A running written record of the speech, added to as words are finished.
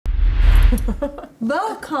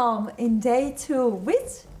Welcome in day 2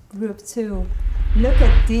 with group 2. Look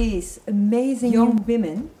at these amazing young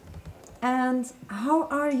women. And how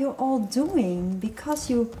are you all doing? Because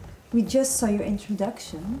we just saw your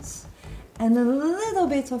introductions and a little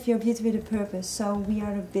bit of your Beauty with a Purpose, so we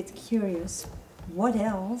are a bit curious. What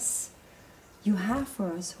else you have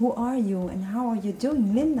for us? Who are you and how are you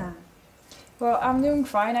doing, Linda? Well, I'm doing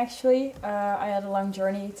fine actually. I had a long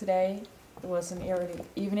journey today. It was an early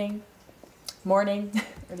morning.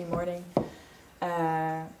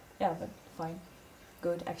 Yeah, but fine.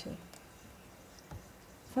 Good actually.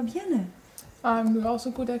 Fabienne? I'm doing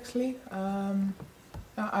also good actually. I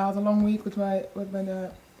had a long week with my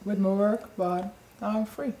work, but now I'm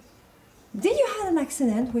free. Did you have an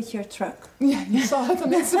accident with your truck? Yeah, you saw it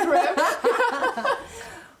on Instagram.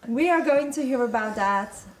 We are going to hear about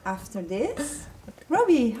that after this.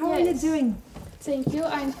 Robbie, how are you doing? Thank you,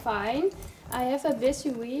 I'm fine. I have a busy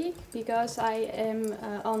week because I am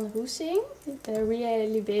on Roesing, the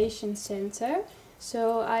rehabilitation center.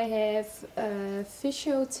 So I have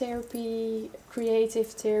physiotherapy, creative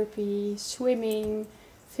therapy, swimming,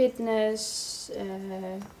 fitness,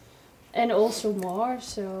 and also more.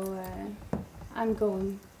 So I'm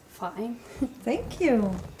going fine. Thank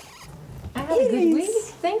you. I had a good week,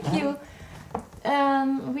 thank you.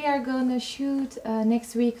 We are going to shoot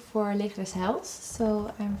next week for Lichters Health,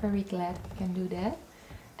 so I'm very glad we can do that.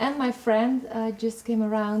 And my friend just came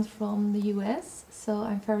around from the US, so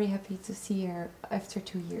I'm very happy to see her after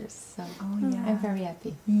 2 years. So I'm very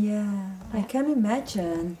happy. Yeah, I can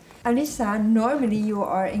imagine. Alisa, normally you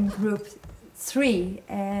are in group 3,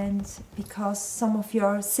 and because some of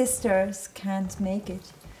your sisters can't make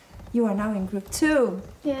it, you are now in group 2.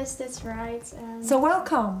 Yes, that's right. So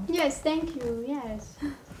welcome. Yes, thank you. Yes,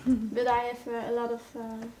 but I have a lot of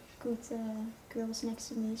good girls next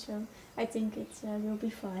to me, so I think it will be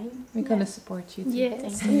fine. We're gonna support you too.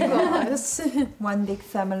 Yes, One big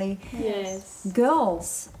family. Yes.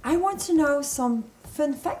 Girls, I want to know some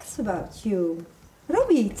fun facts about you.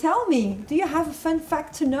 Robbie, tell me, do you have a fun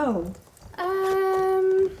fact to know?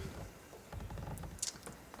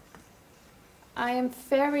 I am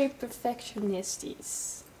very perfectionist.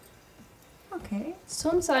 Okay.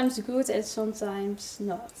 Sometimes good and sometimes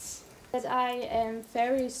not. But I am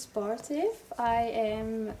very sportive. I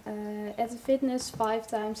am at the fitness 5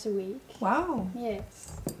 times a week. Wow.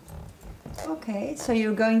 Yes. Okay, so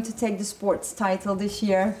you're going to take the sports title this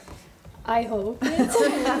year. I hope it.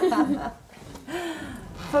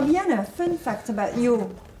 Fabienne, fun fact about you.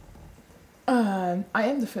 I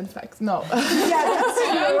am the fun fact. No. Yeah, that's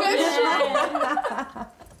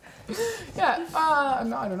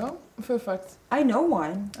No, I don't know. Fun fact. I know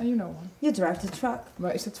one. You know one. You drive the truck.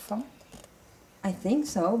 But is it fun? I think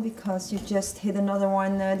so, because you just hit another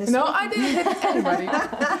one this No, week. I didn't hit anybody.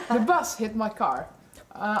 The bus hit my car.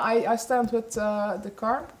 I stand with the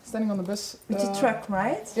car, standing on the bus. With the truck,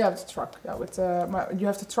 right? Yeah, with the truck. Yeah, with you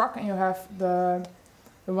have the truck and you have the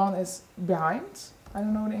one is behind. I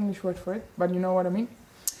don't know the English word for it, but you know what I mean.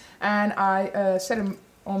 And I set him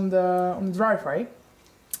on the driveway,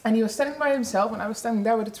 and he was standing by himself, and I was standing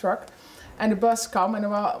there with the truck, and the bus come, and there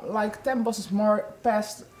were like 10 buses more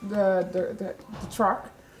past the truck,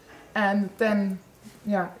 and then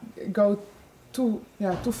go too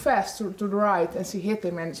fast to the right, and she hit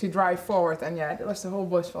him, and she drive forward, and the whole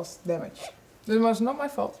bus was damaged. It was not my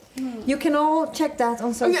fault. You can all check that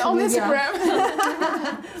on social media.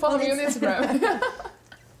 Instagram. Follow me on Instagram.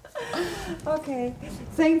 Okay,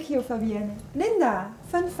 thank you, Fabienne. Linda,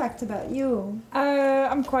 fun fact about you.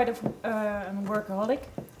 I'm quite I'm a workaholic.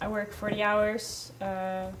 I work 40 hours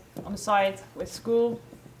on the side with school,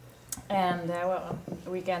 and well,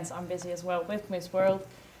 on weekends I'm busy as well with Miss World,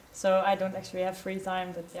 so I don't actually have free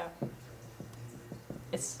time. But yeah,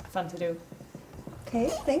 it's fun to do. Okay,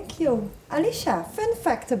 thank you. Alicia, fun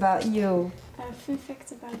fact about you. Fun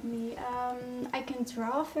fact about me: I can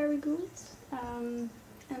draw very good.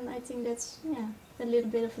 And I think that's a little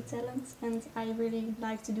bit of a talent, and I really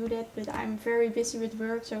like to do that, but I'm very busy with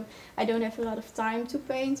work, so I don't have a lot of time to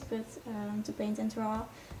paint, but to paint and draw.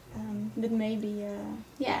 But maybe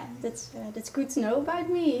that's good to know about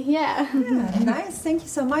me. Yeah. Nice, thank you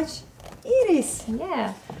so much. Iris.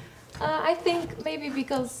 Yeah. I think maybe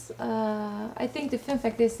because I think the fun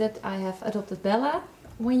fact is that I have adopted Bella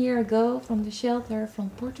 1 year ago from the shelter from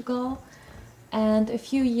Portugal. And a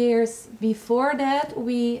few years before that,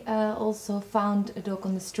 we also found a dog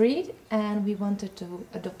on the street, and we wanted to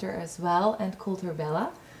adopt her as well and called her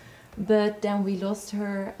Bella. But then we lost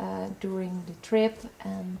her during the trip,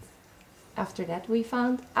 and after that we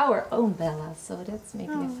found our own Bella, so that's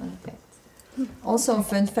maybe a fun fact. Also, a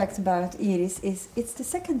fun fact about Iris is it's the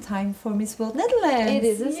second time for Miss World Netherlands. It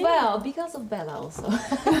is as well, because of Bella also.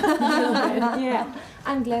 Yeah,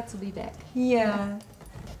 I'm glad to be back. Yeah,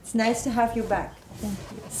 it's nice to have you back. Thank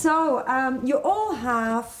you. So, you all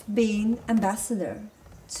have been ambassador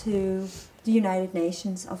to the United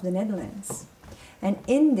Nations of the Netherlands. And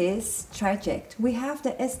in this traject, we have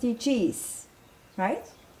the SDGs, right?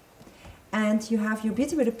 And you have your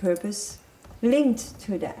Beauty with a Purpose linked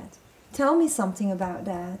to that. Tell me something about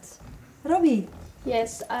that. Robbie.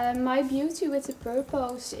 Yes, my beauty with a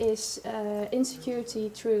purpose is insecurity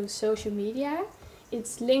through social media.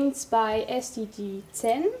 It's linked by SDG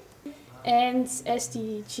 10 and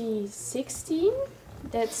SDG 16.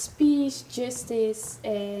 That's peace, justice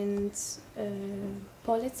and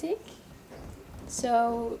politics.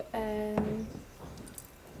 So,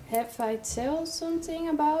 have I tell something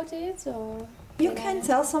about it, or You can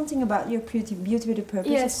tell something about your Beauty with a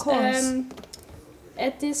Purpose, yes, of course.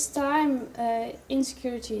 At this time,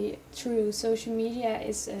 insecurity through social media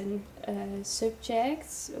is a subject.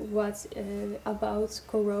 What about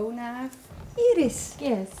Corona? Iris.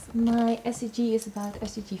 Yes, my SDG is about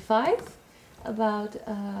SDG 5, about,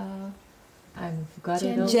 I forgot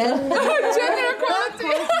it all. Gender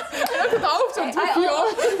equality! Het hoofd aan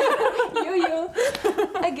You.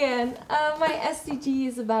 Again, my SDG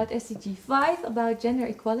is about SDG 5, about gender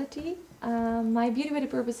equality. My Beauty with a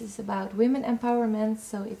Purpose is about women empowerment,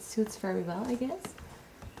 so it suits very well, I guess.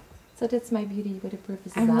 So that's my Beauty with a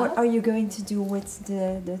Purpose And about. what are you going to do with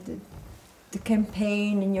the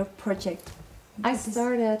campaign in your project? I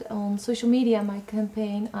started on social media my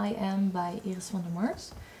campaign I Am by Iris van der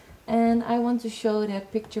Mars. And I want to show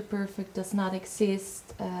that picture perfect does not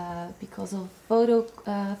exist because of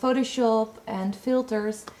Photoshop and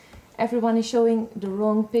filters. Everyone is showing the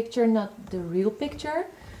wrong picture, not the real picture.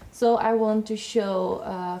 So I want to show,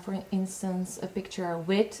 for instance, a picture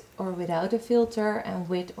with or without a filter and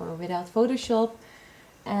with or without Photoshop.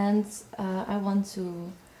 And I want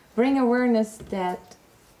to bring awareness that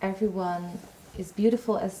everyone is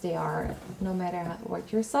beautiful as they are, no matter what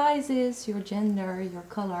your size is, your gender, your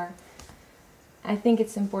color. I think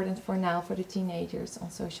it's important for now for the teenagers on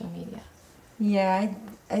social media. Yeah,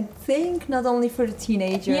 I think not only for the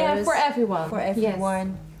teenagers. Yeah, for everyone. For everyone,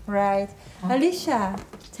 Yes. right. Alicia,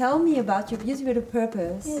 tell me about your Beauty with a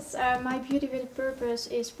Purpose. Yes, my beauty with a purpose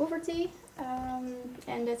is poverty,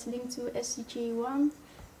 and that's linked to SDG 1.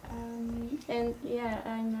 And yeah,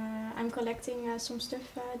 I'm collecting some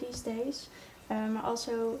stuff these days. I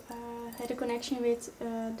also had a connection with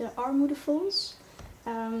the Armoedefonds.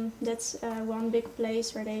 That's one big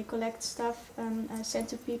place where they collect stuff and send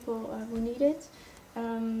to people who need it.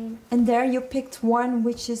 And there you picked one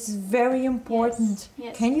which is very important.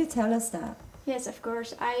 Yes. Can you tell us that? Yes, of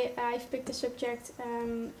course. I've picked the subject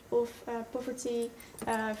of poverty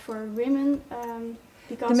for women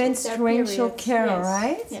because The of their menstrual period. care, Yes.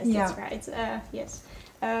 right? Yes, Yeah. that's right. Yes.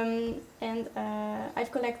 And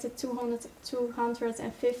I've collected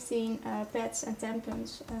 215 pads and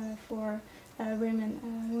tampons for women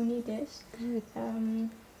who need this. Good.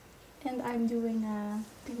 And I'm doing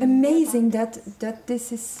Amazing that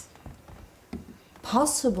this is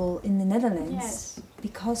possible in the Netherlands. Yes,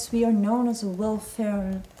 Because we are known as a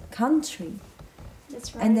welfare country.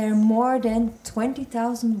 that's right. And there are more than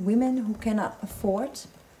 20,000 women who cannot afford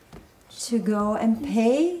to go and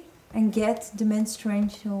pay and get the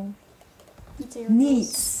menstrual Materials.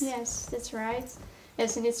 needs. Yes, that's right.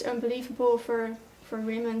 Yes, and it's unbelievable for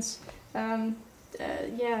women's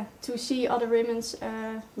to see other women's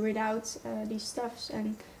without these stuffs,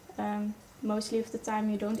 and mostly of the time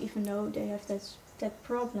you don't even know they have that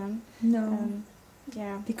problem. No,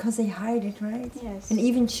 Yeah. because they hide it, right? Yes. And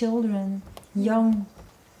even children, young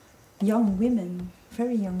women,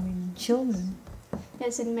 very young women, children.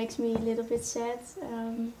 Yes, it makes me a little bit sad.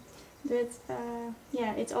 But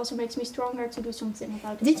it also makes me stronger to do something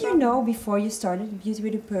about it. Did you know before you started Beauty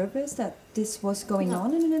with a Purpose that this was going No.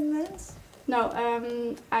 on in the Netherlands? No,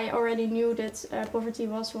 I already knew that poverty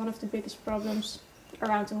was one of the biggest problems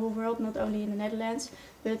around the whole world, not only in the Netherlands,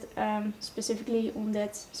 but specifically on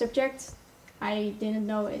that subject, I didn't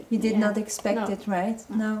know it. You did Yeah. not expect No. it, right?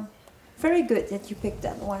 No. No. Very good that you picked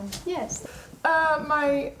that one. Yes.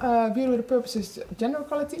 My beauty with a purpose is gender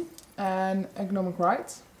equality and economic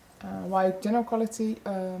rights. Why gender equality?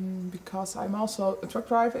 Because I'm also a truck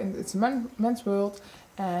driver and it's a men's world,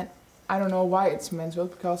 and I don't know why it's a men's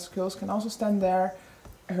world, because girls can also stand there,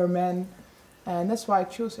 her men, and that's why I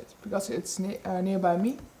choose it, because it's nearby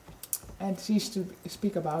me and it's easy to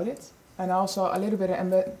speak about it. And also a little bit of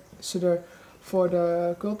ambassador for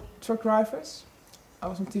the girl truck drivers. I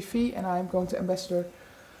was on TV and I'm going to ambassador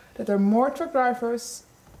that there are more truck drivers,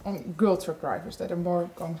 girl truck drivers, that are more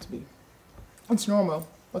going to be. It's normal.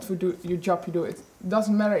 What you do, your job you do. It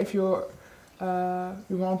doesn't matter if you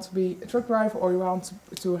want to be a truck driver or you want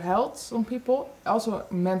to help some people. Also,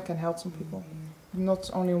 men can help some people. Not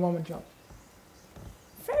only a woman job.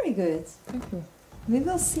 Very good. Thank you. We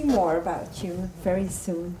will see more about you very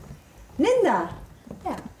soon. Linda!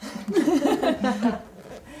 Yeah.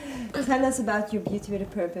 Tell us about your Beauty with a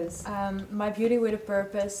Purpose. My Beauty with a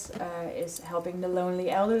Purpose is helping the lonely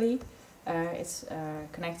elderly. It's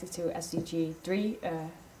connected to SDG 3,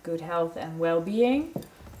 good health and well-being.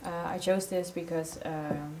 I chose this because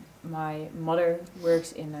my mother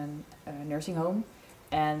works in a nursing home,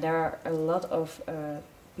 and there are a lot of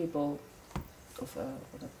people,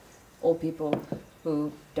 old people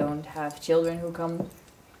who don't have children who come.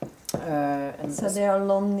 And So they are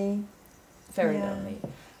lonely. very lonely,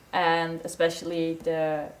 and especially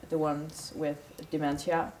the ones with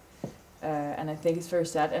dementia. And I think it's very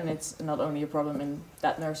sad, and it's not only a problem in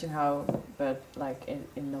that nursing home, but like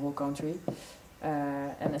in the whole country,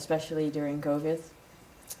 and especially during COVID.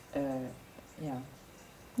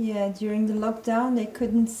 Yeah, during the lockdown they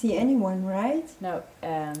couldn't see anyone, right? No,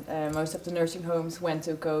 and most of the nursing homes went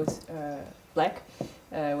to code black,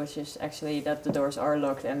 which is actually that the doors are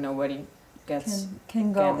locked and nobody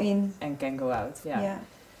Can go in. and can go out. Yeah.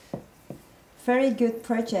 Very good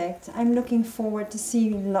project. I'm looking forward to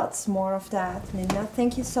seeing lots more of that, Linda.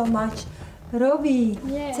 Thank you so much. Robbie,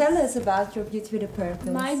 Yes. tell us about your Beauty with a Purpose.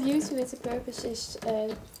 My Beauty with a Purpose is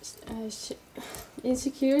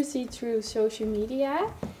insecurity through social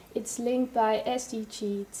media. It's linked by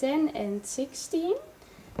SDG 10 and 16.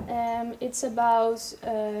 It's about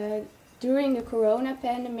during the corona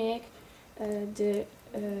pandemic, the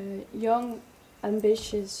young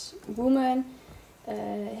ambitious women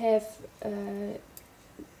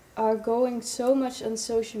are going so much on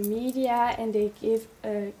social media, and they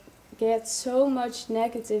get so much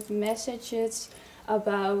negative messages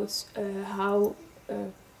about how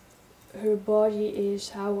her body is,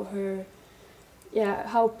 how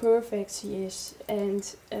perfect she is,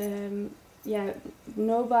 and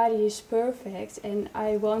nobody is perfect, and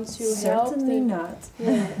I want to help Certainly not.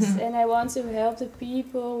 Yes, and I want to help the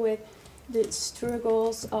people with the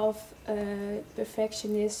struggles of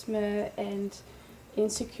perfectionism and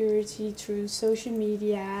insecurity through social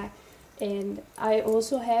media, and I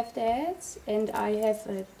also have that, and I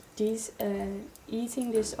have this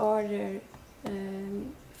eating disorder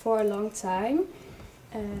for a long time.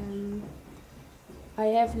 I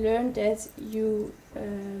have learned that you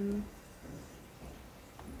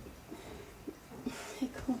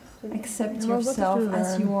Accept yourself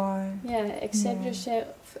as you are. accept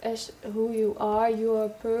yourself as who you are. You are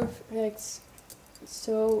perfect.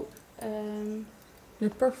 So You're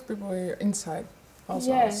perfect people you're inside, also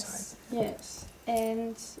yes, outside. yes,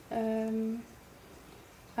 and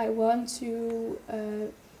I want to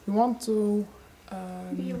You want to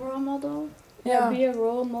Be a role model. be a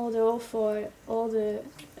role model for all the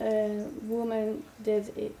women that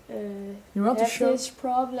you want to have show this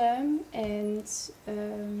problem, and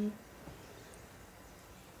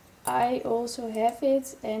I also have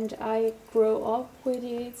it, and I grow up with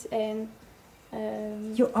it, and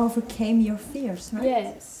You overcame your fears, right?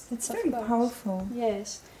 yes, It's of very course. powerful.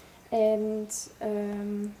 Yes, and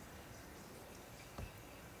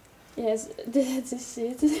yes, that is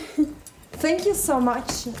it. Thank you so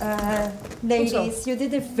much, ladies. You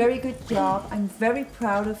did a very good job. I'm very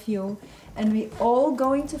proud of you. And we're all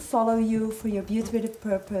going to follow you for your Beauty with a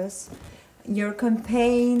Purpose, your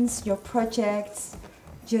campaigns, your projects.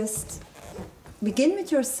 Just begin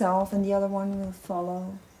with yourself and the other one will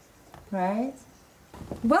follow, right?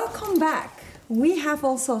 Welcome back. We have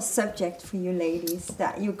also a subject for you ladies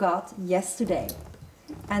that you got yesterday.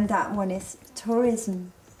 And that one is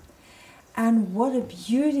tourism. And what a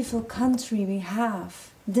beautiful country we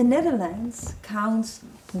have. The Netherlands counts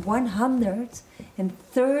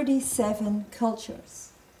 137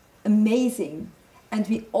 cultures. Amazing. And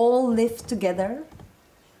we all live together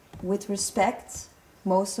with respect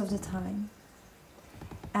most of the time.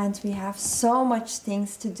 And we have so much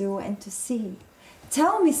things to do and to see.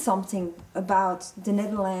 Tell me something about the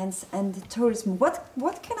Netherlands and the tourism.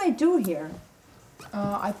 What can I do here?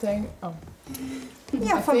 I think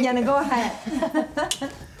Yeah, Fabienne, go ahead.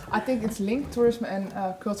 I think it's linked. Tourism and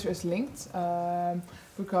culture is linked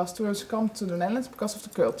because tourists come to the Netherlands because of the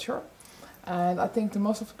culture, and I think the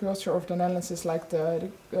most of the culture of the Netherlands is like the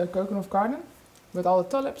Keukenhof Garden with all the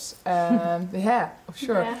tulips, and yeah,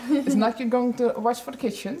 sure, Yeah. it's not you're going to watch for the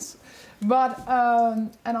kitchens, but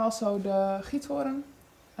and also the Giethoorn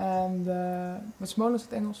and wat is molens in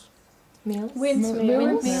het Engels? Mills. Windmills.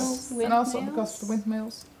 Windmills. And also because of the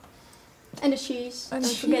windmills. And the cheese. And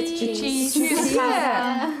Don't forget the cheese. cheese. Cheese.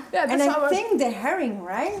 Yeah. Yeah, And that's how I think the herring,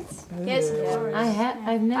 right? Yes, of course.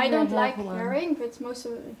 I've never I don't had like one. herring, but most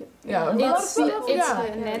of Yeah, a lot of It's, people it's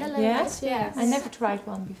like Netherlands. Yes. I never tried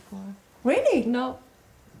one before. Really? No.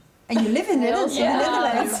 And you live in Netherlands? Yeah.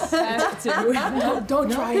 Netherlands. Have to. Don't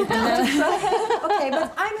try it. Okay,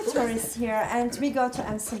 but I'm a tourist here and we go to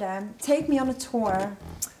Amsterdam. Take me on a tour.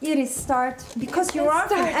 Iris, start, because you are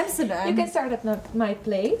from Amsterdam. You can start at my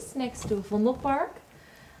place next to Vondelpark.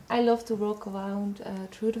 I love to walk around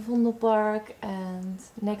through the Vondelpark, and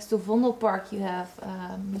next to Vondelpark you have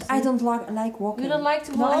museum. I don't like walking. You don't like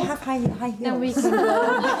to No, walk? I have high heels. Then we can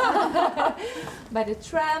go by the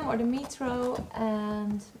tram or the metro,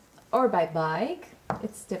 or by bike.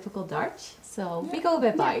 It's typical Dutch, so we go by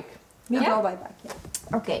bike. We Yeah? go by bike,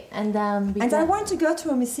 yeah. Okay, and then we And I can- want to go to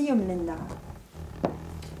a museum, Linda.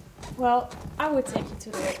 Well, I would take you to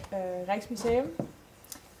the Rijksmuseum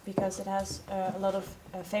because it has a lot of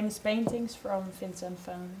famous paintings from Vincent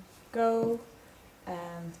van Gogh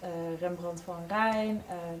and Rembrandt van Rijn,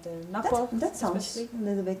 the Nachtwacht. That sounds especially. a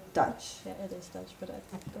little bit Dutch. Yeah, it is Dutch, but I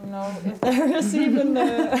don't know if there is even.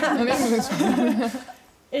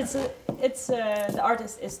 The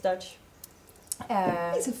artist is Dutch.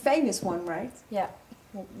 It's a famous one, right? Yeah,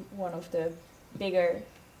 one of the bigger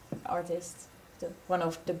artists, one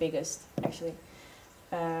of the biggest actually.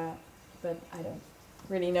 But I don't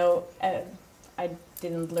really know. I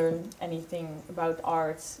didn't learn anything about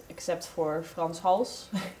art except for Frans Hals,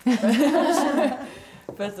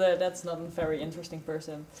 but that's not a very interesting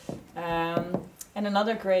person. And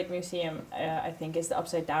another great museum, I think, is the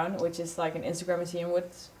Upside Down, which is like an Instagram museum,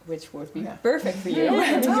 which would be perfect for you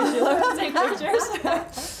because you love to take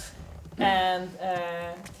pictures. And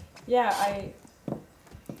I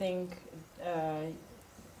think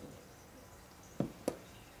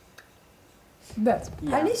That.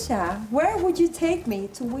 yeah. Alicia, where would you take me?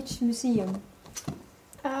 To which museum?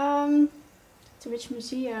 To which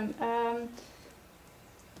museum?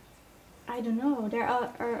 I don't know. There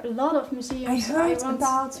are a lot of I museums heard want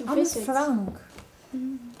about to Anne visit. Frank.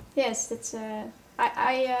 Yes, that's.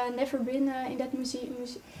 I never been in that museum.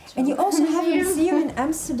 And you also have a museum in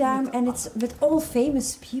Amsterdam, and it's with all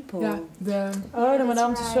famous people. Yeah, the Oh, the that's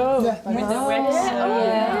Madame right. Tussauds. Yeah. With the Oh, wax.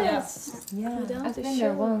 yeah. Yes. Yeah. Madame I've been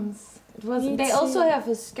there Tussauds. once. It was. Me They too. also have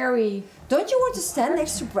a scary. Don't you want to stand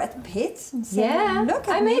next to Brad Pitt and say, Yeah, look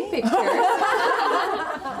at I me? made pictures.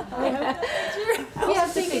 I We also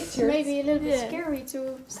have the think it's pictures. maybe a little bit Yeah. scary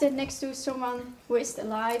to stand next to someone who is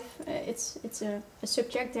alive. It's a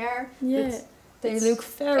subject there. Yeah. They It's- look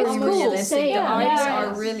very it's cool. realistic. The Yeah. eyes Yeah. are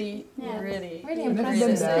really, Yeah. really, Really Never been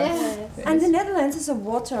impressive. there. Yeah. And the Netherlands is a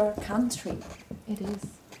water country. It is.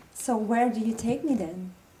 So where do you take me then?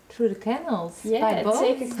 Through the canals. Yeah, by boat.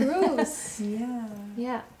 take a cruise. Yeah.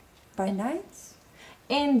 Yeah. By night?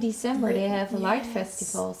 In December they have a light Yes.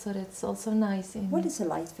 festival, so that's also nice. What is a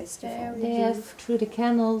light festival? Very They have through the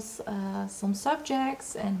canals some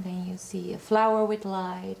subjects, and then you see a flower with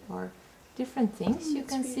light or different things you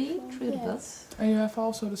That's can see beautiful. through the Yes. boat. and you have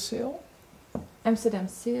also the sail. Amsterdam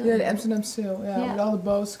Seal. Yeah, the Amsterdam sail. Yeah, Yeah. with all the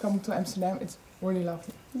boats coming to Amsterdam, it's really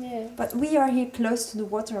lovely. Yeah. But we are here close to the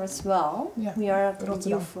water as well. Yeah. We are at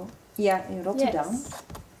Rotterdam. Beautiful. Yeah, in Rotterdam. Yes.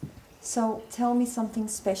 So tell me something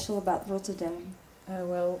special about Rotterdam.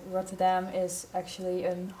 Well, Rotterdam is actually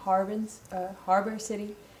a harbor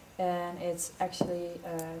city, and it's actually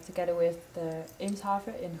together with the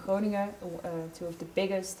Eemshaven in Groningen, two of the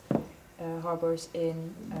biggest harbors in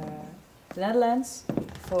the Netherlands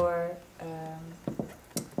for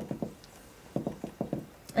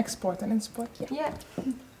Export and import. Yeah.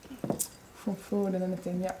 For food and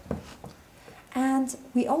anything, yeah. And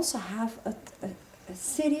we also have a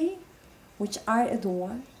city which I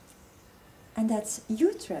adore, and that's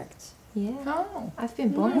Utrecht. Yeah. Oh. I've been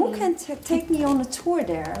born. Who can take me on a tour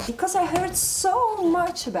there? Because I heard so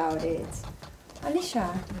much about it. Alicia.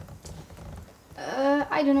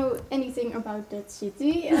 I don't know anything about that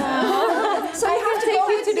city. So I have to take go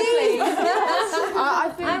you with to the me. place. I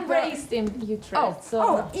think I'm raised in Utrecht, so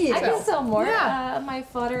Oh, I Utrecht. can tell more. Yeah. My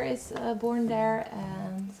father is born there,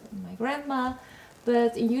 and my grandma.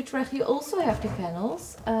 But in Utrecht you also have the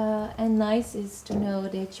canals, and nice is to know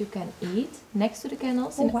that you can eat next to the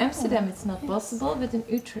canals. Oh, In wow. Amsterdam it's not possible, but in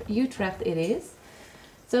Utrecht it is.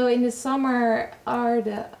 So in the summer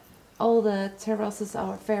all the terraces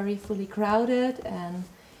are very fully crowded, and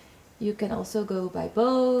you can also go by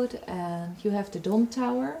boat, and you have the Dom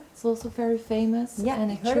Tower. It's also very famous, Yeah,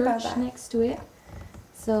 and I a heard about church that. next to it.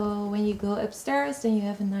 So when you go upstairs, then you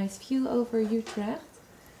have a nice view over Utrecht.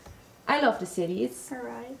 I love the city. It's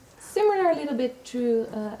Alright. Similar a little bit to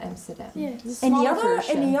Amsterdam. Yes. The Any smaller other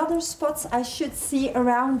version. any other spots I should see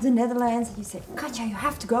around the Netherlands? You say, Katja, you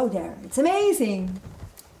have to go there. It's amazing.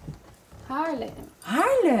 Haarlem.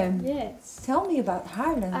 Haarlem. Yes. Tell me about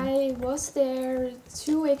Haarlem. I was there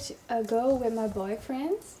 2 weeks ago with my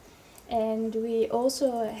boyfriend, and we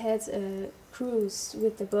also had a cruise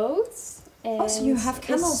with the boats. And so you have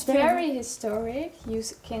camels it's there. very historic. You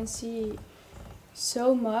can see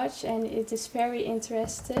so much, and it is very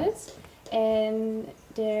interested. And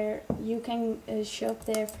there you can shop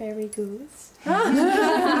there very good.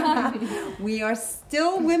 We are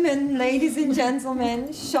still women, ladies and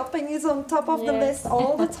gentlemen. Shopping is on top of the Yes. list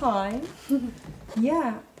all the time.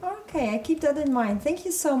 Yeah, okay, I keep that in mind. Thank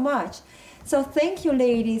you so much. So thank you,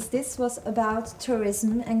 ladies. This was about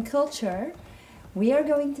tourism and culture. We are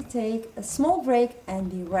going to take a small break and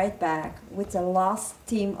be right back with the last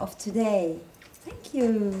theme of today. Thank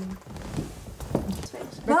you.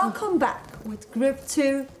 Welcome back with Group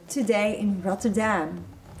 2 today in Rotterdam.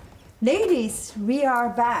 Ladies, we are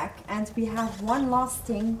back and we have one last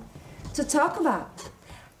thing to talk about.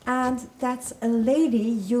 And that's a lady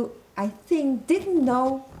you, I think, didn't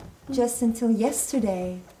know just until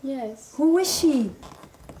yesterday. Yes. Who is she?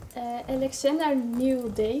 Alexander Neil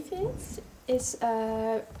David is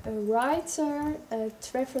a writer, a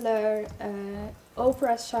traveler,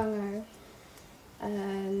 opera singer,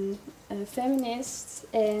 a feminist,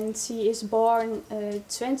 and she is born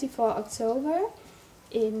 24 October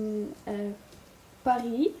in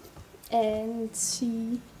Paris, and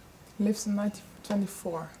she Lives in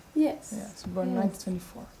 1924. yes. Yeah, she born in Yes.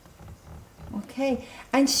 1924. Okay,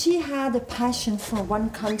 and she had a passion for one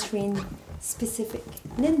country in specific.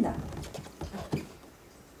 Linda.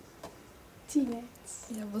 Tibet.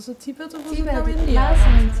 Yeah, was it Tibet or was it Tibet, now India? Laos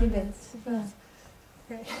and Tibet.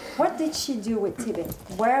 Yeah. What did she do with Tibet?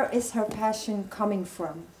 Where is her passion coming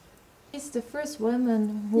from? She's the first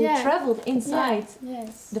woman who Yeah. traveled inside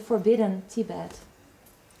Yes. the forbidden Tibet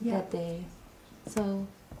Yeah. that day. So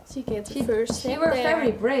She get the she, first she step were there.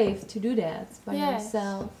 very brave to do that by Yes.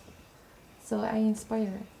 herself. So I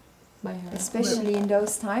inspire by her. Especially in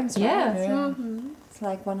those times, right? Yeah. Yeah. Mhm. It's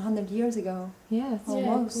like 100 years ago. Yeah, it's very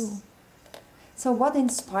Almost. cool. So what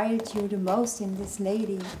inspired you the most in this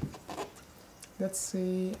lady? Let's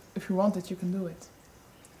see, if you want it, you can do it.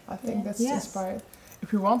 I think Yeah. that's Yes. inspired.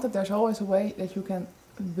 If you want it, there's always a way that you can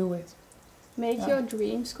do it. Make Yeah. your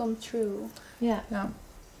dreams come true. Yeah. Yeah.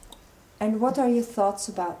 And what are your thoughts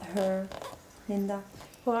about her, Linda?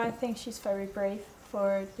 Well, I think she's very brave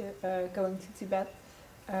for going to Tibet.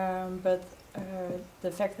 But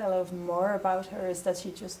the fact I love more about her is that she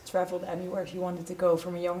just traveled anywhere she wanted to go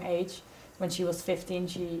from a young age. When she was 15,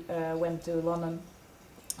 she went to London,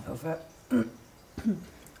 over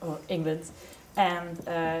or England, and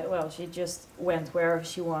well, she just went where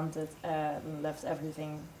she wanted and left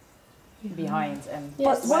everything behind. And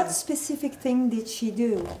Yes. But what specific thing did she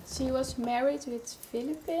do? She was married with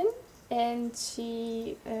Philippine, and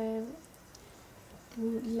she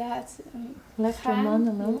Left her man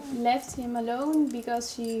alone. left him alone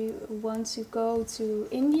because she wants to go to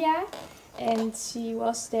India, and she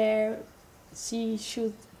was there. She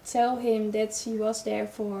should tell him that she was there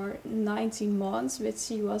for 19 months, but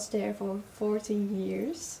she was there for 14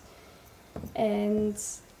 years. And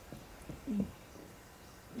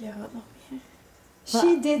ja, wat nog meer?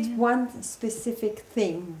 She did one specific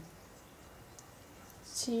thing.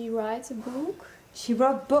 She writes a book. She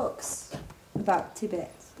wrote books about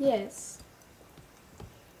Tibet. Yes.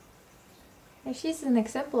 And she's an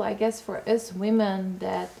example, I guess, for us women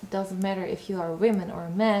that doesn't matter if you are women or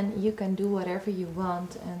men, you can do whatever you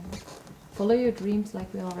want and follow your dreams,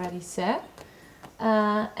 like we already said.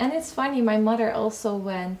 And it's funny, my mother also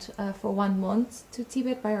went for 1 month to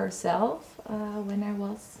Tibet by herself when I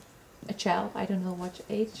was a child. I don't know what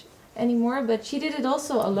age anymore, but she did it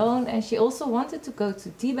also alone, and she also wanted to go to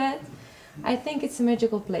Tibet. I think it's a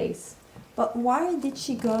magical place. But why did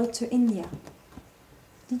she go to India?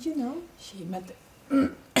 Did you know? she met.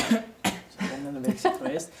 Ik ben een beetje ziek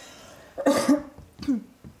geweest.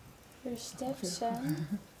 Her stepson.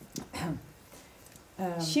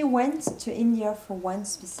 She went to India for one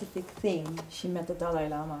specific thing. She met the Dalai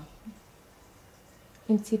Lama.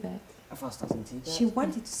 In Tibet. Of was dat in Tibet? She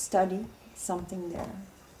wanted to study something there.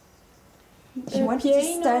 She A wanted to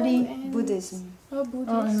piano study and- Buddhism. Oh, Oh, I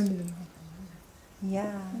Buddhist. really didn't know.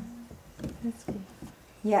 Yeah. That's cool.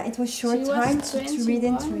 Yeah, it was short She time was to read 21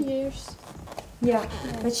 into it. years. Yeah,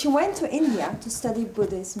 Yeah. but she went to India to study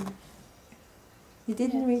Buddhism. You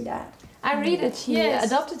didn't Yes. read that? I read that she Yes.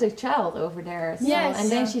 adopted a child over there, so, Yes. and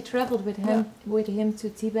then Yeah. she traveled with him to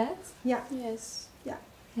Tibet. Yeah. Yes.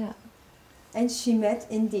 Yeah. And she met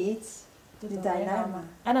indeed the Dalai Lama.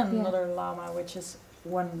 And another Lama, which is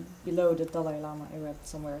one below the Dalai Lama, I read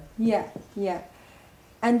somewhere. Yeah, yeah.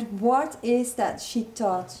 And what is that she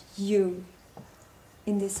taught you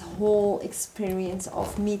in this whole experience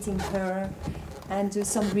of meeting her and do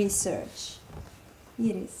some research?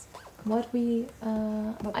 Iris. What do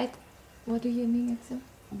you mean exactly?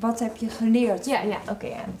 Wat heb je geleerd? Yeah,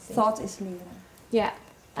 okay, I understand. Thought is leren. Yeah,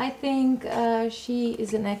 I think she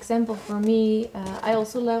is an example for me. I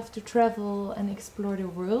also love to travel and explore the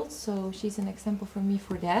world, so she's an example for me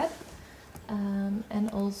for that. And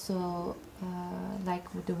also,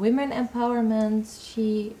 like with the women empowerment,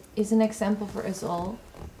 she is an example for us all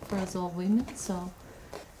women. So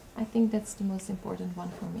I think that's the most important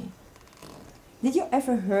one for me. Did you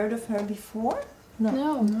ever heard of her before?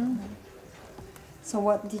 No. So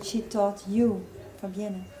what did she taught you,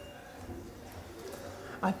 Fabienne?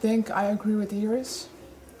 I think I agree with Iris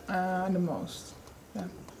the most. Yeah.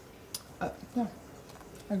 Yeah,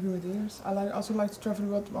 I agree with Iris. I also like to travel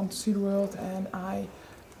the world, want to see the world, and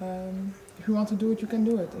if you want to do it, you can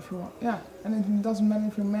do it. If you want, yeah. And it doesn't matter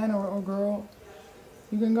if you're a man or girl,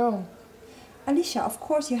 you can go. Alicia, of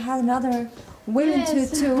course, you had another woman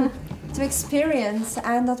to experience,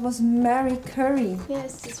 and that was Mary Curry.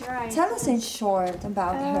 Yes, that's right. Tell us in short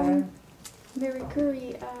about her. Mary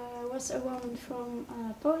Curry was a woman from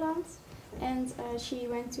Poland, and she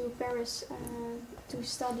went to Paris to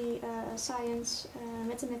study science,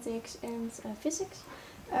 mathematics, and physics.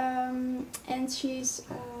 And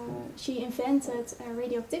she invented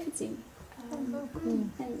radioactivity.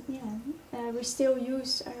 And yeah, we still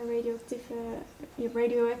use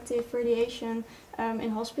radioactive radiation in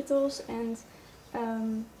hospitals, and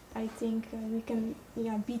I think we can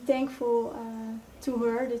be thankful to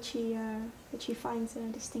her that she finds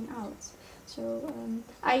this thing out. So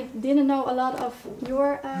I didn't know a lot of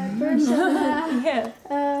your person,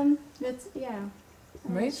 but yeah.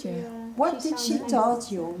 Amazing. What did she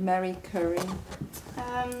taught you, Mary Curry?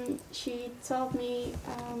 She taught me,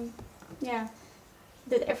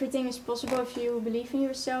 that everything is possible if you believe in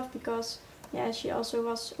yourself, because she also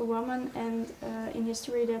was a woman, and in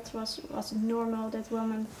history that was normal that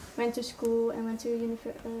women went to school and went to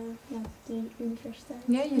the university.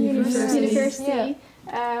 Yeah, University.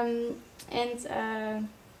 And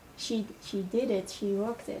she did it. She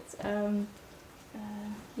walked it.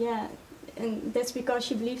 And that's because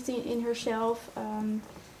she believed in herself.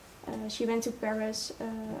 She went to Paris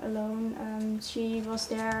alone. She was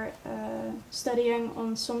there studying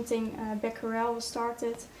on something Becquerel was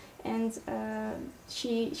started, and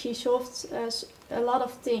she solved a lot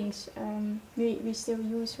of things we still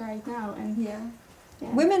use right now. And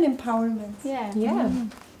Women empowerment. Yeah.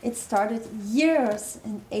 It started years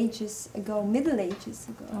and ages ago, Middle Ages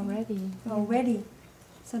ago. Already.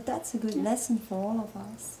 So that's a good lesson for all of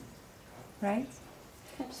us, right?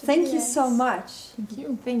 Absolutely. Thank you so much.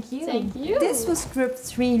 Thank you. Thank you. This was Group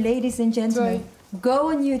 3, ladies and gentlemen. Go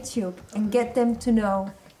on YouTube and get them to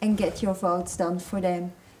know and get your votes done for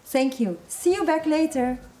them. Thank you. See you back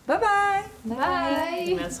later. Bye-bye. Bye.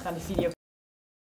 Die mensen gaan de video